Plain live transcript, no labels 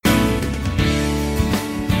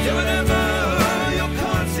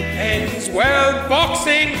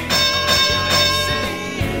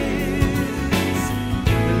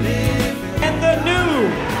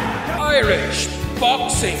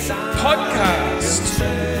Boxing Podcast.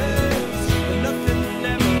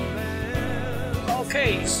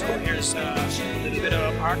 Okay, so here's a little bit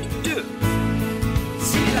of part 2.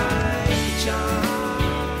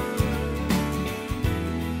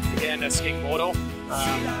 Again, that's King Moto.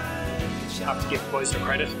 Have to give the boys their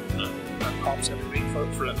credit and props every week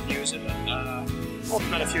for letting me use it.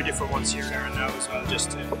 Open at a few different ones here, there, and now as well,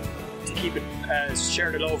 just to keep it,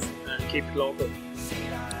 share the love and keep it local.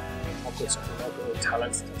 Work with some of the local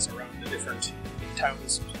talent that's around the different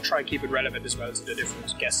towns. Try to keep it relevant as well to the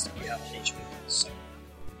different guests that we have in each week. So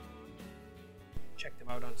check them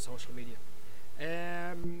out on social media.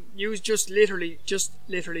 News just literally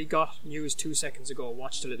got news 2 seconds ago.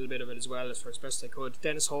 Watched a little bit of it as well as best I could.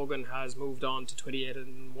 Dennis Hogan has moved on to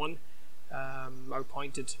 28-1.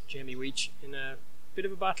 Outpointed Jamie Weech in a bit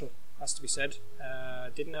of a battle, has to be said.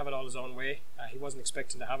 Didn't have it all his own way. He wasn't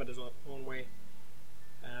expecting to have it his own way.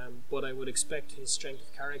 But I would expect his strength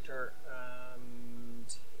of character and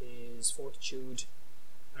his fortitude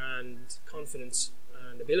and confidence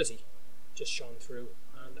and ability just shone through.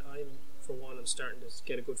 And I'm starting to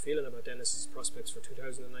get a good feeling about Dennis's prospects for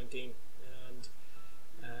 2019. And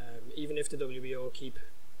even if the WBO keep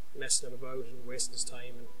messing him about and wasting his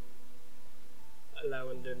time and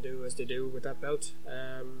allowing them to do as they do with that belt,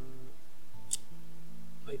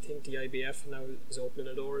 I think the IBF now is opening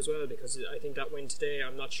a door as well, because I think that win today,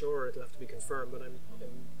 I'm not sure, it'll have to be confirmed, but I'm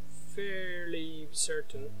fairly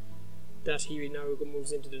certain that he now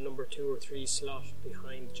moves into the number 2 or 3 slot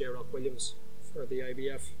behind J. Rock Williams for the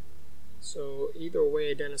IBF. So either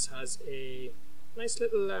way, Dennis has a nice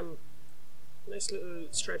little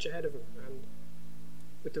stretch ahead of him, and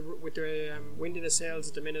with the wind in the sails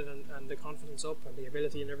at the minute and the confidence up and the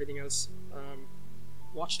ability and everything else,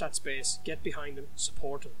 watch that space, get behind him,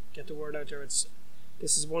 support him, get the word out there.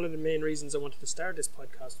 This is one of the main reasons I wanted to start this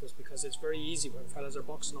podcast, was because it's very easy when fellas are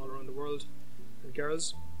boxing all around the world, and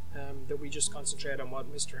girls, that we just concentrate on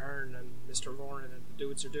what Mr. Hearn and Mr. Warren and the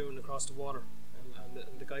dudes are doing across the water, and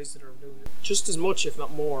the guys that are doing it just as much, if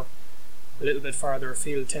not more, a little bit farther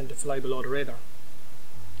afield, tend to fly below the radar.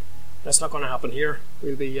 That's not going to happen here.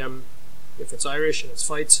 We'll be, if it's Irish and it's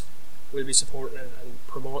fights, we'll be supporting it and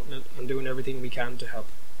promoting it and doing everything we can to help.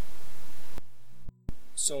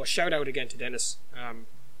 So a shout out again to Dennis.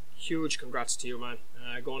 Huge congrats to you, man.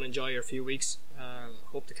 Go and enjoy your few weeks.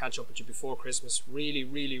 Hope to catch up with you before Christmas.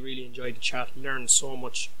 Really enjoyed the chat. Learned so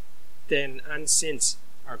much then and since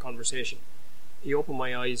our conversation. He opened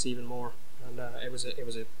my eyes even more, and it was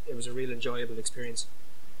a real enjoyable experience.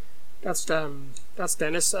 That's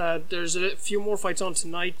Dennis. There's a few more fights on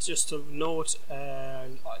tonight. Just of note,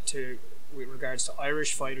 with regards to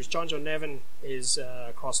Irish fighters, John Joe Nevin is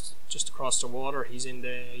just across the water. He's in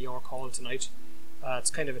the York Hall tonight. It's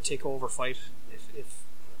kind of a takeover fight. If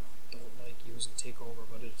I don't like using takeover,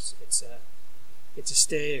 but it's a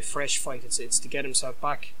stay fresh fight. It's to get himself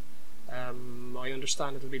back. I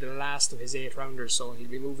understand it'll be the last of his 8 rounders, so he'll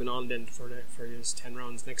be moving on then for his 10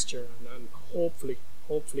 rounds next year, and hopefully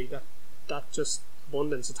that just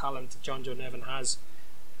abundance of talent that John Joe Nevin has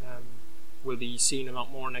will be seen a lot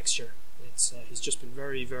more next year. He's just been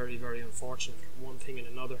very unfortunate for one thing and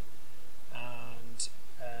another, and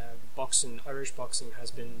Irish boxing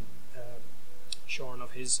has been shorn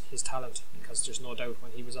of his talent, because there's no doubt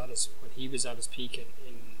when he was at his peak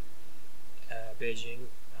in Beijing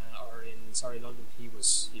or in London, he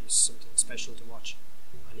was something special to watch,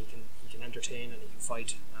 and he can entertain and he can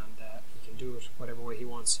fight, and he can do it whatever way he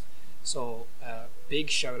wants. So big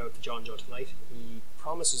shout out to John Joe tonight. He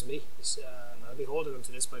promises me, and I'll be holding him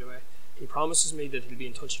to this, by the way, he promises me that he'll be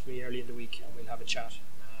in touch with me early in the week, and we'll have a chat,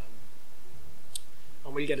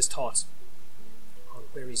 and we'll get his thoughts on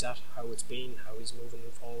where he's at, how it's been, how he's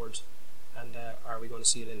moving forward, and are we going to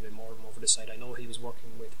see a little bit more of him over the side. I know he was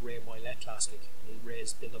working with Ray Moylette last week, and he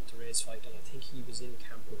built up to Ray's fight, and I think he was in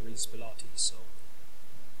camp with Reece Bellotti, so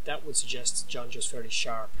that would suggest John Joe's fairly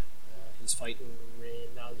sharp. He's fighting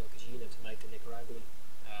Reynaldo Cagina tonight, the Nicaraguan.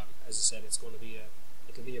 As I said, it'll be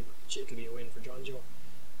a win for John Joe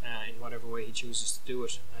in whatever way he chooses to do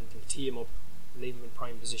it, and he'll tee him up, leave him in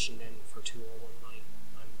prime position then for 2019.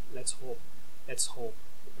 And let's hope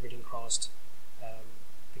everything crossed,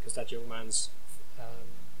 because that young man's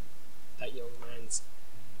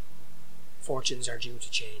fortunes are due to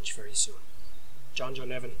change very soon. John Joe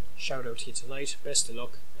Nevin, shout out to you tonight. Best of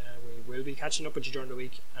luck. We will be catching up with you during the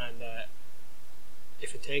week, and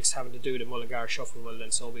if it takes having to do the Mullingar shuffle, well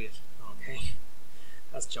then so be it. Okay,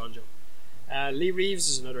 that's John Joe. Lee Reeves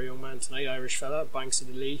is another young man tonight, Irish fella, Banks of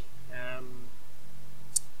the Lee.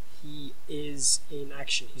 He is in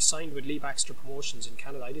action. He signed with Lee Baxter Promotions in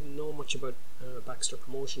Canada. I didn't know much about Baxter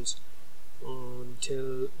Promotions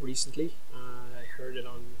until recently. I heard it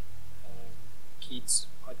on Keith's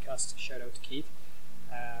podcast. Shout out to Keith.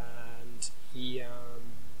 And he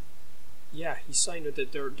signed with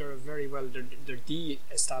it. They're very well. They're the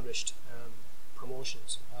established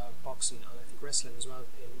promotions, boxing and I think wrestling as well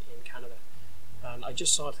in Canada. And I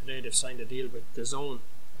just saw today they've signed a deal with DAZN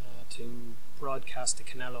to broadcast the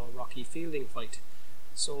Canelo Rocky Fielding fight.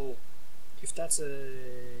 So if that's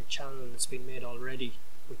a channel that's been made already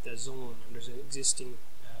with DAZN and there's existing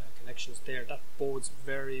connections there, that bodes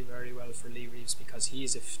very, very well for Lee Reeves, because he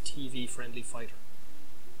is a TV friendly fighter.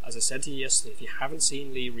 As I said to you yesterday, if you haven't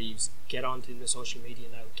seen Lee Reeves, get onto the social media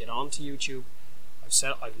now. Get onto YouTube.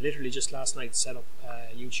 I've literally just last night set up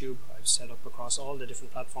YouTube. I've set up across all the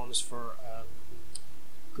different platforms for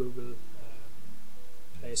Google,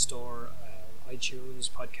 Play Store, iTunes,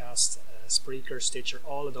 Podcast, Spreaker, Stitcher.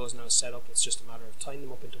 All of those now set up. It's just a matter of tying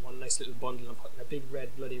them up into one nice little bundle and putting a big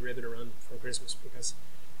red bloody ribbon around for Christmas, because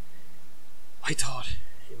I thought,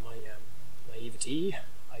 in my naivety,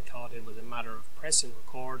 I thought it was a matter of pressing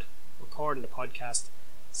recording the podcast,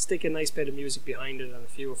 stick a nice bit of music behind it and a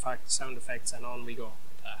few sound effects, and on we go.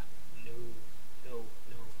 No,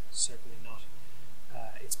 certainly not.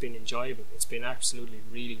 It's been enjoyable. It's been absolutely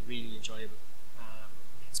really, really enjoyable.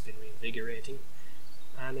 It's been reinvigorating,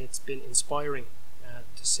 and it's been inspiring,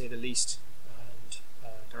 to say the least. And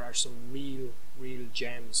there are some real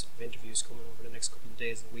gems of interviews coming over the next couple of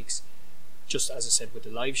days and weeks. Just as I said, with the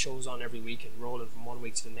live shows on every week and rolling from one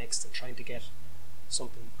week to the next and trying to get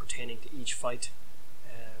something pertaining to each fight,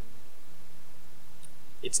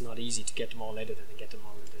 it's not easy to get them all edited and get them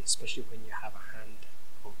all edited, especially when you have a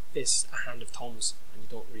hand of thumbs, and you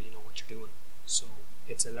don't really know what you're doing. So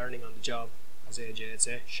it's a learning on the job, as AJ would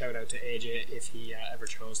say. Shout out to AJ if he ever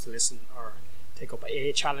chose to listen or take up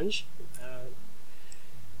a challenge.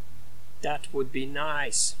 That would be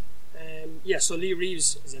nice. So Lee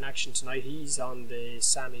Reeves is in action tonight. He's on the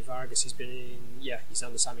Sammy Vargas. He's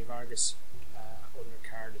on the Sammy Vargas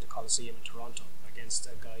undercard at the Coliseum in Toronto against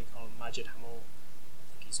a guy called Majid Hamo.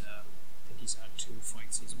 I think he's had 2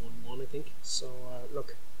 fights. He's won 1, I think. So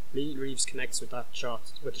look, Lee Reeves connects with the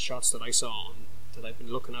shots that I saw and that I've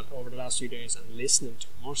been looking at over the last few days and listening to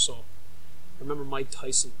more so. I remember Mike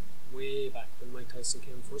Tyson way back when Mike Tyson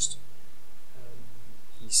came first.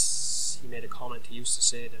 He made a comment. He used to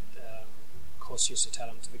say that Cuss used to tell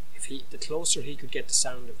him the closer he could get the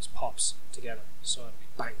sound of his pops together, so it'd be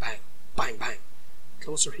bang bang bang bang, the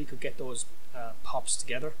closer he could get those pops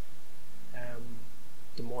together,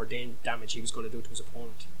 the more damage he was going to do to his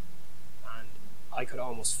opponent. And I could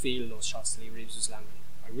almost feel those shots that Lee Reeves was landing.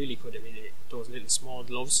 I really could. I mean, those little small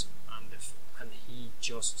gloves, and he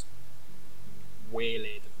just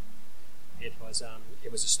waylaid them.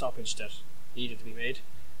 It was a stoppage that needed to be made,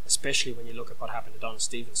 especially when you look at what happened to Don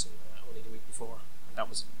Stevenson only the week before. And that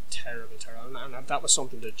was terrible, and that was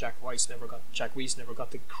something that Jack Weiss never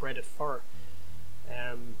got the credit for.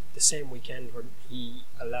 The same weekend where he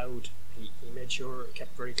made sure,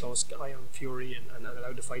 kept very close eye on Fury and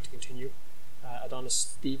allowed the fight to continue. Adonis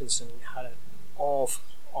Stevenson had an awful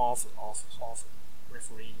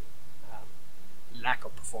referee lack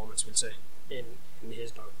of performance, we'll say, in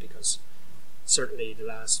his bout, because certainly the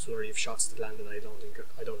last flurry of shots that landed, I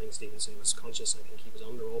don't think Stevenson was conscious. I think he was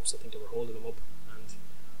on the ropes. I think they were holding him up, and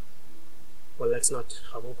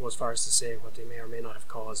I won't go as far as to say what they may or may not have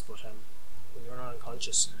caused, but when you're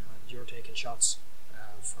unconscious and you're taking shots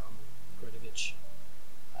from Gredovich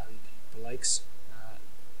and the likes,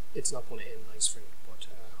 it's not going to end nice for you. But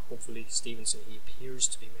hopefully Stevenson, he appears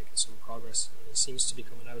to be making some progress, and he seems to be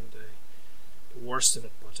coming out of the worst of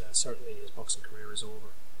it, but certainly his boxing career is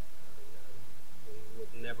over.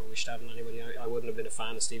 Would never wish that on anybody. I wouldn't have been a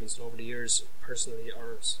fan of Stevenson over the years, personally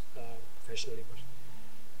or professionally, but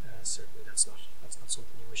certainly that's not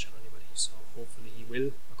something you wish on anybody. So hopefully he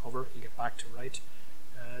will recover, he'll get back to right,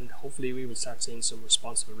 and hopefully we will start seeing some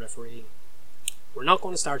responsible refereeing. We're not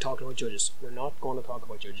going to start talking about judges. We're not going to talk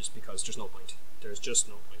about judges because there's no point. There's just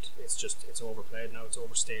no point. It's overplayed now. It's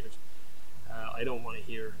overstated. I don't want to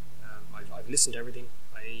hear. I've listened to everything.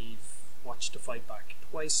 I've watched the fight back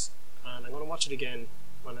twice, and I'm going to watch it again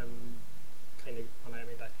when I'm in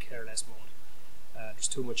that careless mode. There's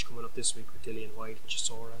too much coming up this week with Dillian White and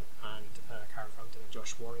Chisora and Carl Frampton and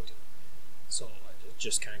Josh Warrington, so I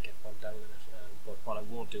just can't get bogged down in it. But what I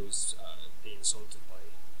won't do is be insulted by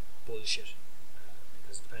bullshit,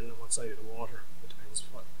 because depending on what side of the water, it depends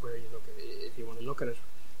where you look at it. If you want to look at it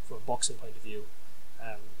from a boxing point of view,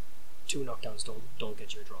 2 knockdowns don't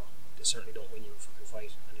get you a draw. They certainly don't win you a fucking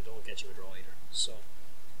fight, and they don't get you a draw either. So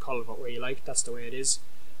call it where you like. That's the way it is.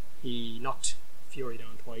 He knocked Fury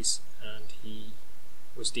down twice, and he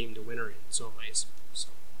was deemed a winner in some ways. So,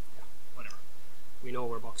 yeah, whatever. We know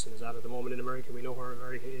where boxing is at the moment in America. We know where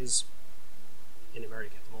America is in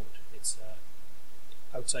America at the moment. It's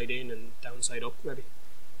outside in and downside up, maybe.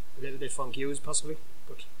 A little bit confused, possibly,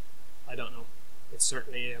 but I don't know. It's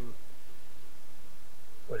certainly,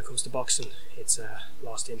 when it comes to boxing, it's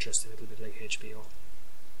lost interest a little bit like HBO.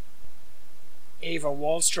 Ava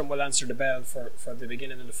Wallstrom will answer the bell for the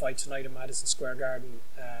beginning of the fight tonight in Madison Square Garden,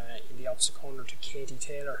 in the opposite corner to Katie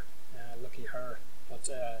Taylor. Lucky her, but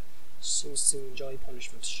seems to enjoy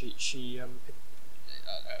punishment. She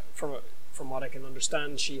from what I can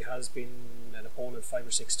understand, she has been an opponent 5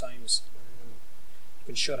 or 6 times.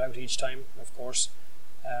 Been shut out each time, of course,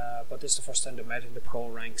 but this is the first time they met in the pro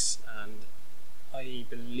ranks, and I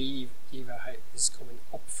believe Eva is coming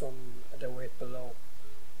up from the weight below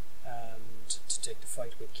to take the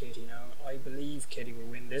fight with Katie now. I believe Katie will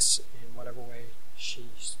win this in whatever way she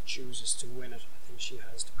chooses to win it. I think she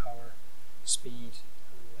has the power, speed,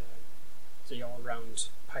 and the all-round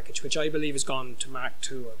package, which I believe has gone to Mark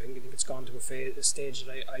 2. I think it's gone to a stage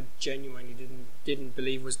that I genuinely didn't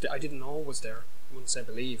believe was I didn't know was there. I wouldn't say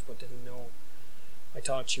believe, but didn't know. I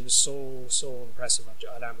thought she was so impressive at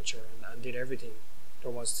amateur and did everything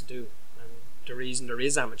there was to do. And the reason there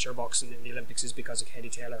is amateur boxing in the Olympics is because of Katie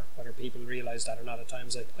Taylor. Whether people realise that or not, at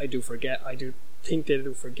times I do forget. I do think they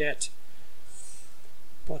do forget.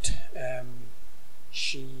 But I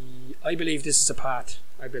believe this is a path.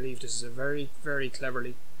 I believe this is a very, very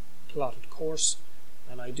cleverly plotted course,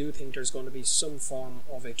 and I do think there's going to be some form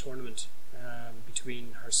of a tournament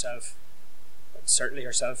between herself. Certainly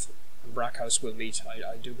herself and Brackhouse will meet.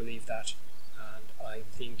 I do believe that, and I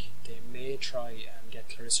think they may try and get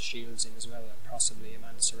Clarissa Shields in as well, and possibly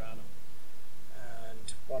Amanda Serrano.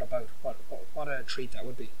 And what a treat that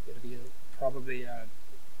would be. It'll be probably a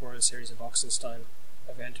World Series of Boxing style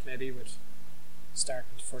event, maybe, with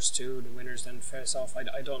starting the first 2, the winners then face off. I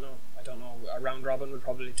don't know. A round robin would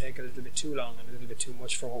probably take a little bit too long and a little bit too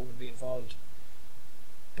much for what would be involved,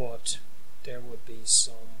 but there would be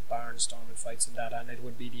some barnstorming fights in that, and it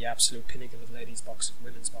would be the absolute pinnacle of ladies boxing,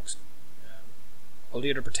 women's boxing. All the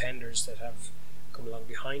other pretenders that have come along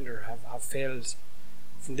behind her have failed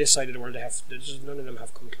from this side of the world. None of them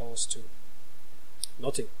have come close to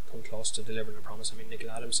delivering a promise. I mean,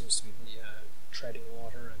 Nicola Adams seems to be treading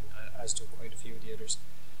water, and as do quite a few of the others.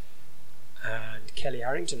 And Kelly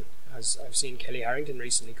Harrington, as I've seen Kelly Harrington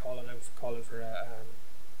recently calling for a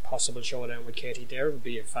possible showdown with Katie. There would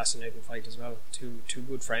be a fascinating fight as well. Two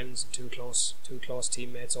good friends, two close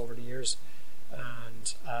teammates over the years,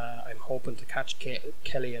 and I'm hoping to catch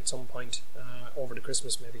Kelly at some point over the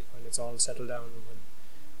Christmas, maybe when it's all settled down and when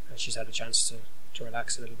she's had a chance to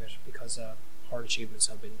relax a little bit, because her achievements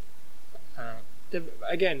have been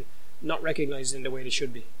again not recognised in the way they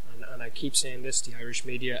should be, and I keep saying this, the Irish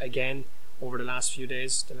media again over the last few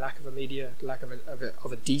days, the lack of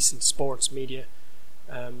a decent sports media.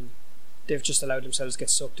 They've just allowed themselves to get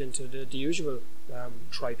sucked into the usual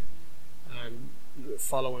tripe,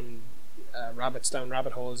 following rabbits down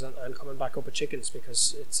rabbit holes and coming back up with chickens,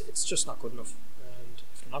 because it's just not good enough. And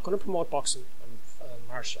if they're not going to promote boxing and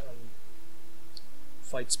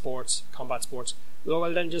fight sports, combat sports,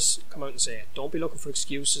 well then just come out and say it. Don't be looking for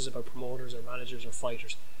excuses about promoters or managers or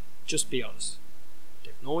fighters. Just be honest.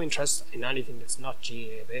 They've no interest in anything that's not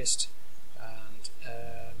GAA based, and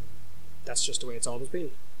that's just the way it's always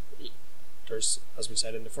been. There's, as we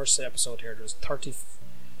said in the first episode here, there's 30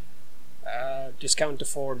 discount the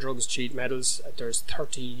 4 drugs cheat medals. There's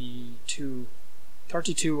 32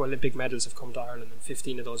 Olympic medals have come to Ireland, and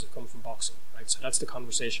 15 of those have come from boxing, right? So that's the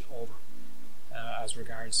conversation over as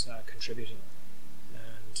regards contributing.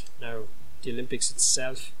 And now the Olympics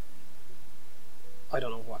itself, I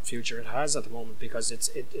don't know what future it has at the moment, because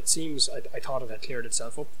it seems I thought it had cleared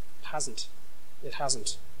itself up. It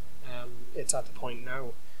hasn't. It's at the point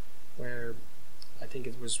now where I think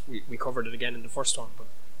it was we covered it again in the first one, but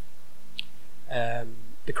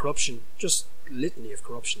the corruption, just litany of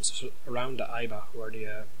corruptions around the IBA, who are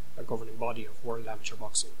the governing body of World Amateur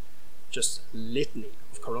Boxing. Just litany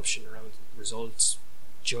of corruption around results,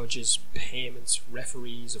 judges, payments,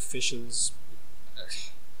 referees, officials.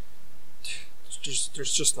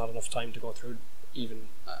 There's just not enough time to go through even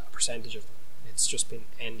a percentage of them. It's just been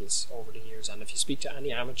endless over the years, and if you speak to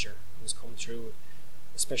any amateur who's come through,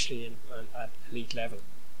 especially at elite level,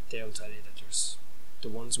 they'll tell you that there's the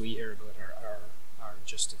ones we hear about are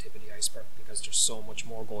just the tip of the iceberg, because there's so much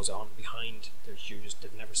more goes on behind.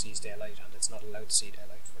 That never sees daylight, and it's not allowed to see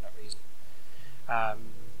daylight for that reason.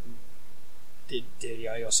 The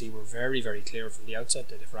IOC were very, very clear from the outset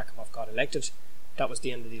that if Rakhimov got elected, that was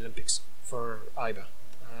the end of the Olympics for IBA,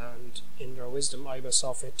 and in their wisdom, IBA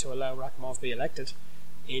saw fit to allow Rakhimov to be elected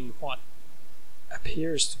in what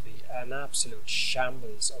appears to be an absolute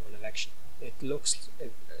shambles of an election. It looks,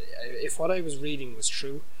 if what I was reading was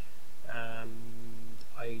true,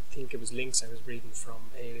 I think it was links I was reading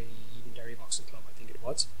from a Derry Boxing Club, I think it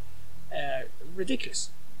was,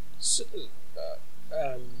 ridiculous. So,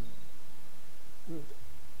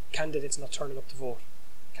 candidates not turning up to vote,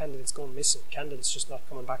 candidates going missing, candidates just not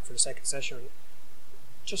coming back for the second session.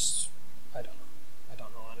 Just, I don't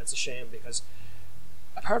know, and it's a shame, because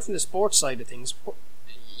apart from the sports side of things,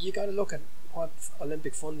 you got to look at what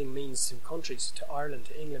Olympic funding means to countries, to Ireland,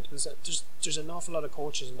 to England. There's an awful lot of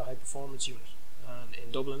coaches in the high performance unit,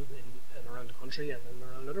 in Dublin and around the country and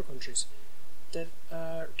around other countries, that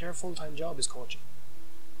their full-time job is coaching.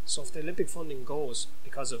 So if the Olympic funding goes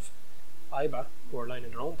because of IBA, who are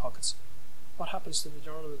lining their own pockets, what happens to the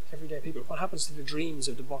normal everyday people? What happens to the dreams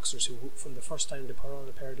of the boxers who, from the first time they put on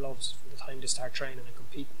a pair of gloves, from the time they start training and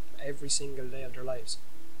competing every single day of their lives?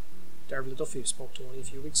 Dervla Duffy, who spoke to only a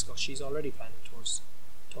few weeks ago, she's already planning towards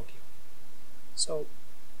Tokyo. So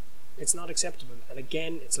it's not acceptable. And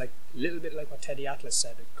again, it's like a little bit like what Teddy Atlas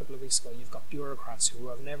said a couple of weeks ago. You've got bureaucrats who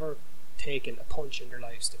have never taken a punch in their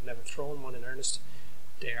lives. They've never thrown one in earnest.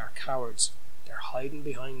 They are cowards. They're hiding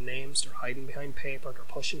behind names. They're hiding behind paper. They're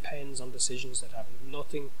pushing pens on decisions that have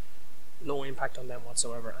no impact on them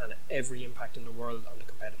whatsoever, and every impact in the world on the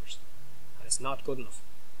competitors. And it's not good enough.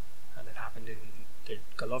 And it happened in the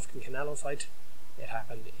Golovkin-Canelo fight. It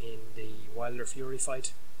happened in the Wilder-Fury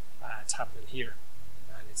fight. It's happening here.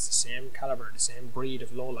 And it's the same calibre, the same breed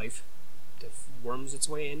of lowlife that worms its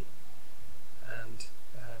way in and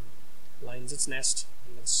lines its nest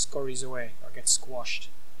and then scurries away or gets squashed.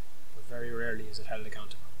 But very rarely is it held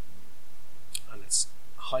accountable. And it's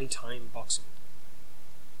high time boxing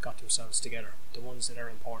got themselves together. The ones that are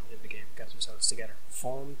important in the game got themselves together.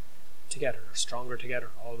 Form together, or stronger together.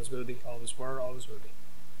 Always will be, always were, always will be.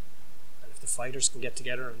 And if the fighters can get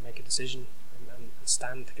together and make a decision and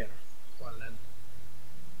stand together, well then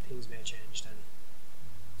things may change then.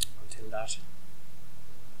 Until that,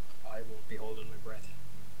 I won't be holding my breath.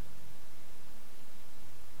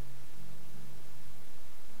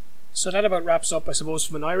 So that about wraps up, I suppose,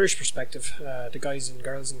 from an Irish perspective, the guys and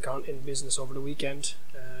girls in business over the weekend.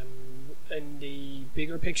 In the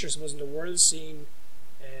bigger picture, I suppose, in the world scene,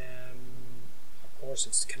 of course,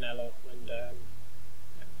 it's Canelo and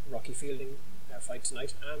Rocky Fielding fight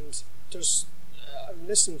tonight. And there's I'm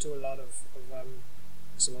listening to a lot of I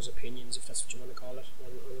suppose, opinions, if that's what you want to call it,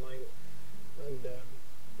 online and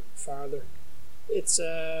farther. It's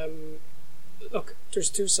look, there's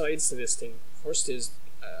two sides to this thing. First is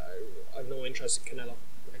I've no interest in Canelo.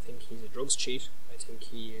 I think he's a drugs cheat. I think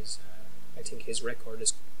he is. I think his record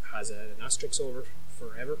has an asterisk over it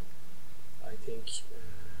forever. I think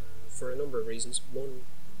for a number of reasons. One,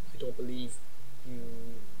 I don't believe you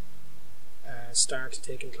start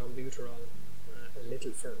taking clenbuterol a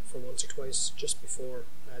little for once or twice just before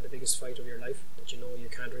the biggest fight of your life that you know you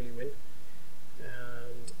can't really win.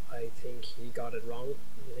 And I think he got it wrong.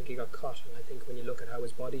 I think he got caught, and I think when you look at how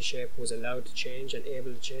his body shape was allowed to change and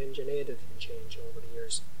able to change and aided in change over the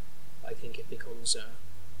years, I think it becomes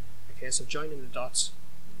a case of joining the dots.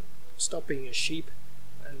 Stop being a sheep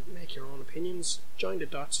and make your own opinions. Join the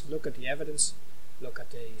dots, look at the evidence, look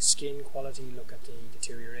at the skin quality, look at the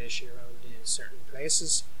deterioration around the certain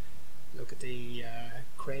places, look at the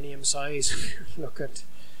cranium size, look at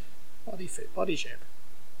body shape,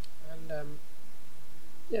 and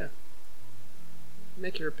yeah,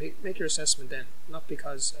 make your assessment then. Not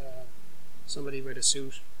because somebody with a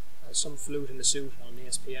suit, some flute in the suit on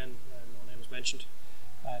ESPN, no names mentioned,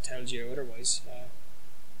 tells you otherwise.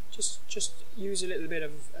 Just use a little bit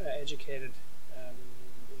of educated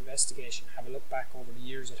investigation. Have a look back over the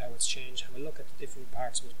years at how it's changed. Have a look at the different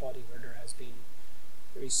parts of his body where there has been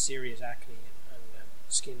very serious acne and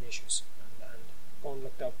skin issues, and go and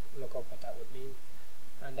look up what that would mean.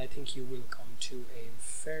 And I think you will come to a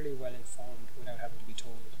fairly well informed, without having to be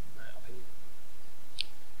told, opinion.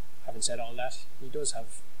 Having said all that, he does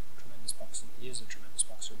have tremendous boxing. He is a tremendous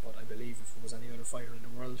boxer, but I believe if there was any other fighter in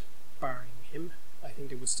the world, barring him, I think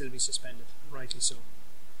they would still be suspended, rightly so.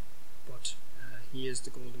 But he is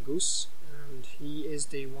the golden goose, and he is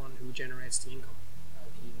the one who generates the income.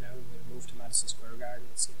 And he now will move to Madison Square Garden.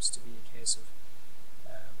 It seems to be a case of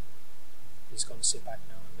he's going to sit back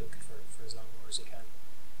now and milk it for as long as he can.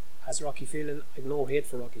 Has Rocky Fielding? I've no hate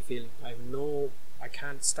for Rocky Fielding. I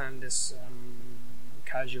can't stand this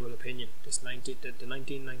casual opinion. The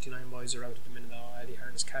 1999 boys are out at the minute. Oh, Eddie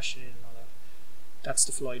Hearn is cashing in and all that. That's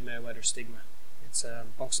the Floyd Mayweather stigma. It's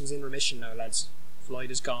boxing's in remission now, lads.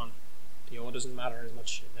 Floyd is gone. The O doesn't matter as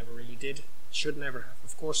much. It never really did. It should never have.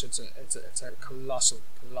 Of course, it's a colossal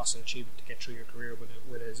achievement to get through your career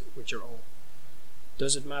with your O.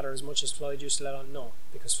 Does it matter as much as Floyd used to let on? No,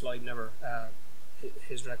 because Floyd never.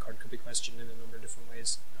 His record could be questioned in a number of different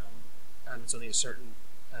ways, and it's only a certain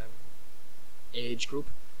age group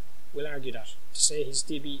will argue that. To say he's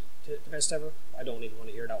DB the best ever, I don't even want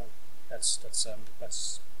to hear that one. That's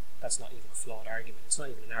not even a flawed argument. It's not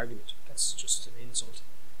even an argument. That's just an insult.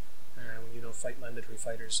 When you don't fight mandatory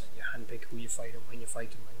fighters and you handpick who you fight and when you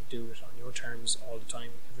fight them and you do it on your terms all the time,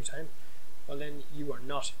 every time, well then you are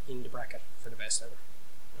not in the bracket for the best ever.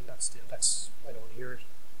 And that's I don't want to hear it.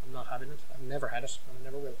 I'm not having it. I've never had it and I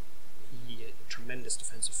never will. He a tremendous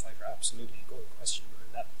defensive fighter, absolutely. Go and question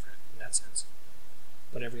him in that sense.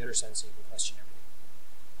 But every other sense you can question everything.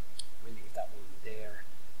 We'll leave that one there.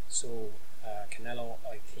 So Canelo,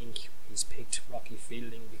 I think he's picked Rocky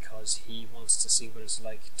Fielding because he wants to see what it's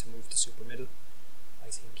like to move to super middle. I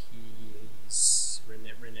think he's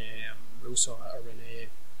Rene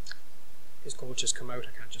his coach has come out,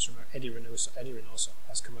 I can't just remember, Eddie Reynoso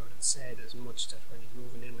has come out and said as much that when he's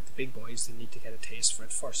moving in with the big boys they need to get a taste for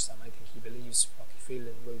it first, and I think he believes Rocky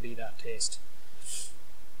Fielding will be that taste.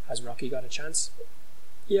 Has Rocky got a chance?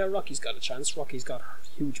 Yeah, Rocky's got a chance. Rocky's got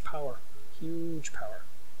huge power.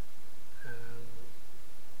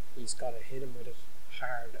 He's got to hit him with it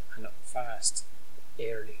hard and fast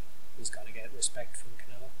early. He's got to get respect from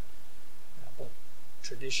Canelo. But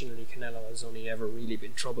traditionally Canelo has only ever really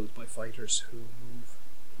been troubled by fighters who move.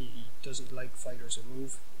 He doesn't like fighters who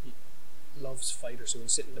move. He loves fighters who will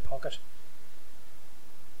sit in the pocket.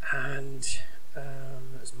 And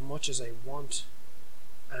as much as I want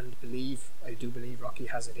and believe, I do believe Rocky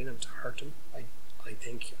has it in him to hurt him. I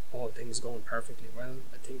think all things going perfectly well.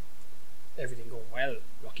 I think everything going well,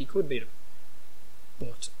 Rocky could beat him.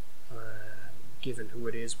 But given who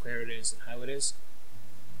it is, where it is, and how it is,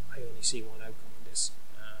 I only see one outcome in this.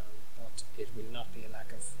 But it will not be a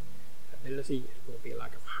lack of ability. It won't be a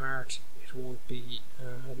lack of heart. It won't be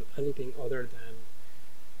anything other than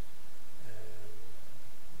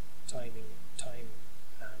time,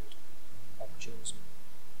 and opportunism.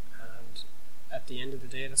 And at the end of the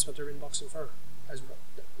day, that's what they're in boxing for.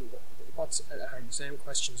 Are the same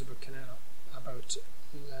questions about Canelo, about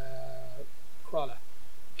Crawler,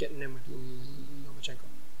 getting in with Lomachenko.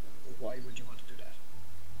 Why would you want to do that?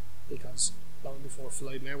 Because long before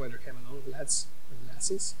Floyd Mayweather came along,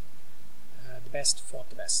 lassies, the best fought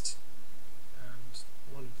the best. And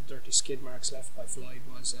one of the dirty skid marks left by Floyd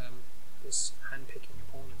was this hand-picking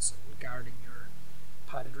opponents and guarding your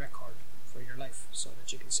padded record for your life, so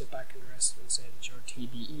that you can sit back and rest and say that you're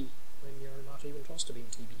TBE when you're not even close to being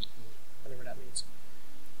TBE, whatever that means.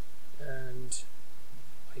 And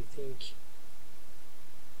I think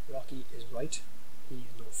Rocky is right. He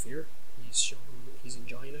has no fear. He's shown he's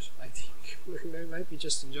enjoying it. I think he might be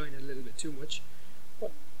just enjoying it a little bit too much.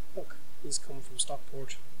 But look, he's come from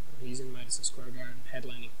Stockport. He's in Madison Square Garden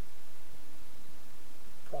headlining.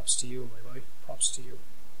 Props to you, my boy. Props to you.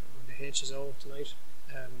 The HSO tonight.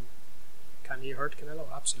 Can he hurt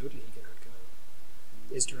Canelo? Absolutely, he can hurt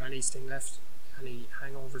Canelo. Is there anything left? Any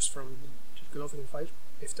hangovers from the Golovkin fight?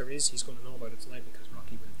 If there is, he's going to know about it tonight because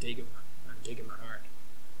Rocky will dig him and dig him hard.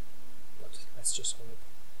 But let's just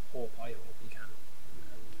hope. I hope he can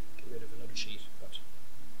and get rid of another cheat. But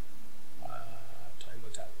time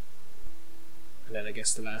will tell. And then I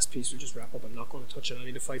guess the last piece we'll just wrap up. I'm not going to touch on any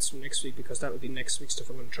of the fights from next week because that will be next week's stuff.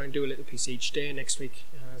 I'm going to try and do a little piece each day next week.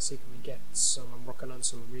 See can we get some. I'm working on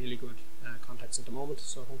some really good contacts at the moment,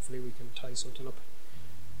 so hopefully we can tie something up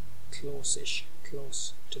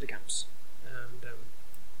close to the camps. And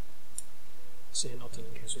say nothing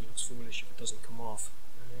in case it looks foolish if it doesn't come off.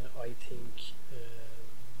 I think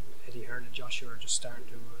Eddie Hearn and Joshua are just starting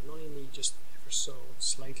to annoy me just ever so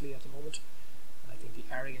slightly at the moment. I think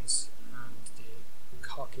the arrogance and the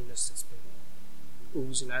cockiness that's been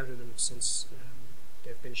oozing out of them since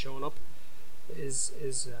they've been showing up is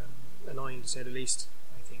annoying to say the least.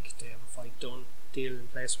 I think they have a fight deal in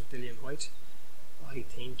place with Dillian White. I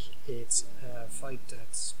think it's a fight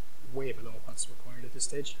that's way below what's required at this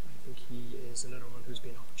stage. I think he is another one who's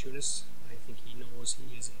been opportunist. I think he knows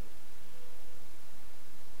he is in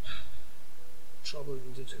trouble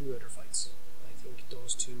in the two other fights. I think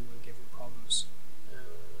those two will give him problems.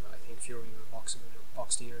 I think Fury will box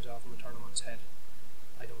the ears off him and turn him on his head.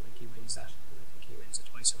 I don't think he wins that. I think he wins it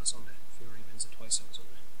twice on a Sunday. Fury wins it twice on a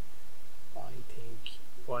Sunday. I think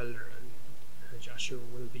Wilder and Joshua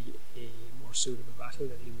will be a more suitable battle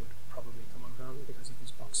that he would probably come out on because of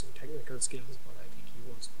his boxing technical skills, but I think he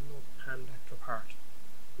wants no hand actor part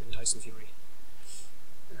in Tyson Fury.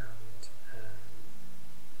 And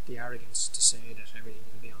the arrogance to say that everything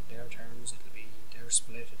will be on their terms, it'll be their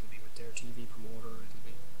split, it'll be with their TV promoter, it'll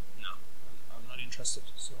be, no, I'm not interested.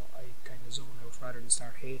 So I kind of zone out rather than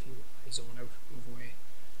start hating. I zone out, move away,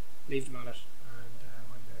 leave them at it, and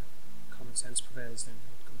when the common sense prevails, then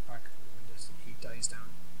it comes back when the heat dies down.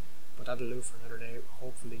 But that'll do for another day.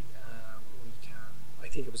 Hopefully we can. I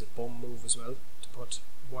think it was a bum move as well to put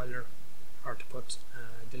Wilder, or to put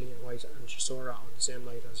Dillian White and Chisora on the same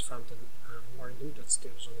night as Frampton and Warrington. There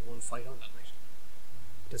was only one fight on that night.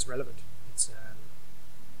 That's relevant.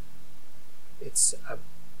 It's a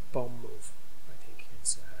bum move. I think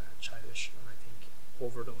it's childish, and I think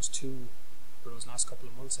over those last couple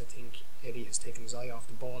of months, I think Eddie has taken his eye off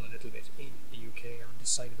the ball a little bit in the UK on this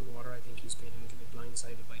side of the water. I think he's been a little bit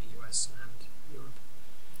blindsided by the US and Europe,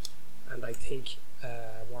 and I think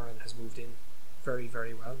Warren has moved in very,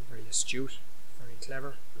 very well, very astute, very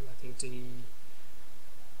clever, and I think the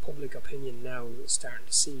public opinion now is starting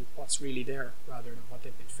to see what's really there rather than what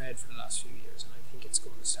they've been fed for the last few years, and I think it's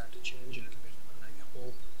going to start to change a little bit, and I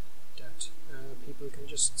hope that people can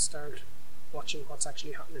just start watching what's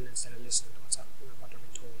actually happening instead of listening to what's happening or what they're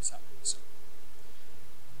being told is happening. So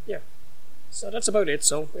yeah, so that's about it.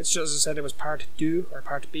 So it's just, as I said, it was part 2 or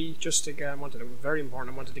part B. Just to it was very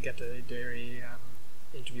important. I wanted to get the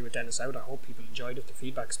interview with Dennis out. I hope people enjoyed it. The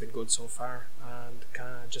feedback's been good so far, and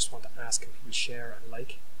just want to ask if people share and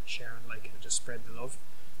like, and just spread the love.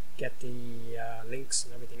 Get the links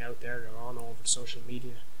and everything out there. They're on all over social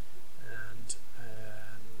media, and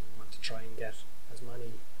want to try and get as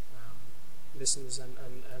many listens and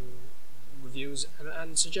reviews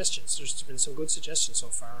and suggestions. There's been some good suggestions so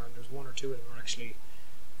far, and there's one or two of them are actually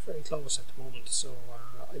very close at the moment. So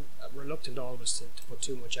I'm reluctant always to put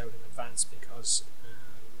too much out in advance, because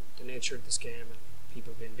the nature of this game and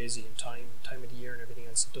people being busy and time of the year and everything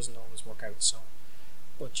else, it doesn't always work out. So,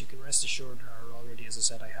 but you can rest assured there are already, as I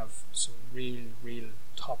said, I have some real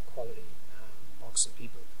top quality boxing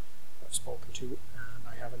people I've spoken to, and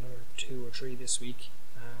I have another 2 or 3 this week,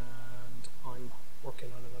 and I'm working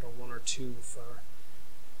on another 1 or 2 for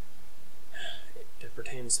that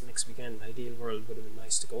pertains to next weekend. Ideal world would have been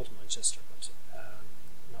nice to go to Manchester, but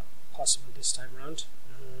not possible this time around,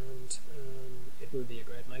 and it will be a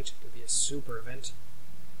great night. It will be a super event.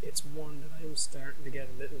 It's one that I'm starting to get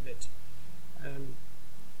a little bit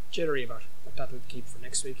jittery about, but that'll keep for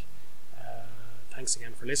next week. Thanks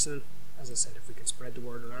again for listening. As I said, if we can spread the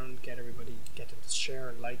word around, get them to share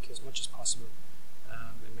and like as much as possible,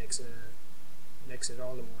 it makes it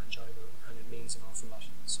all the more enjoyable, and it means an awful lot.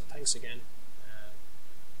 So thanks again.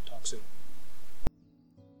 Talk soon.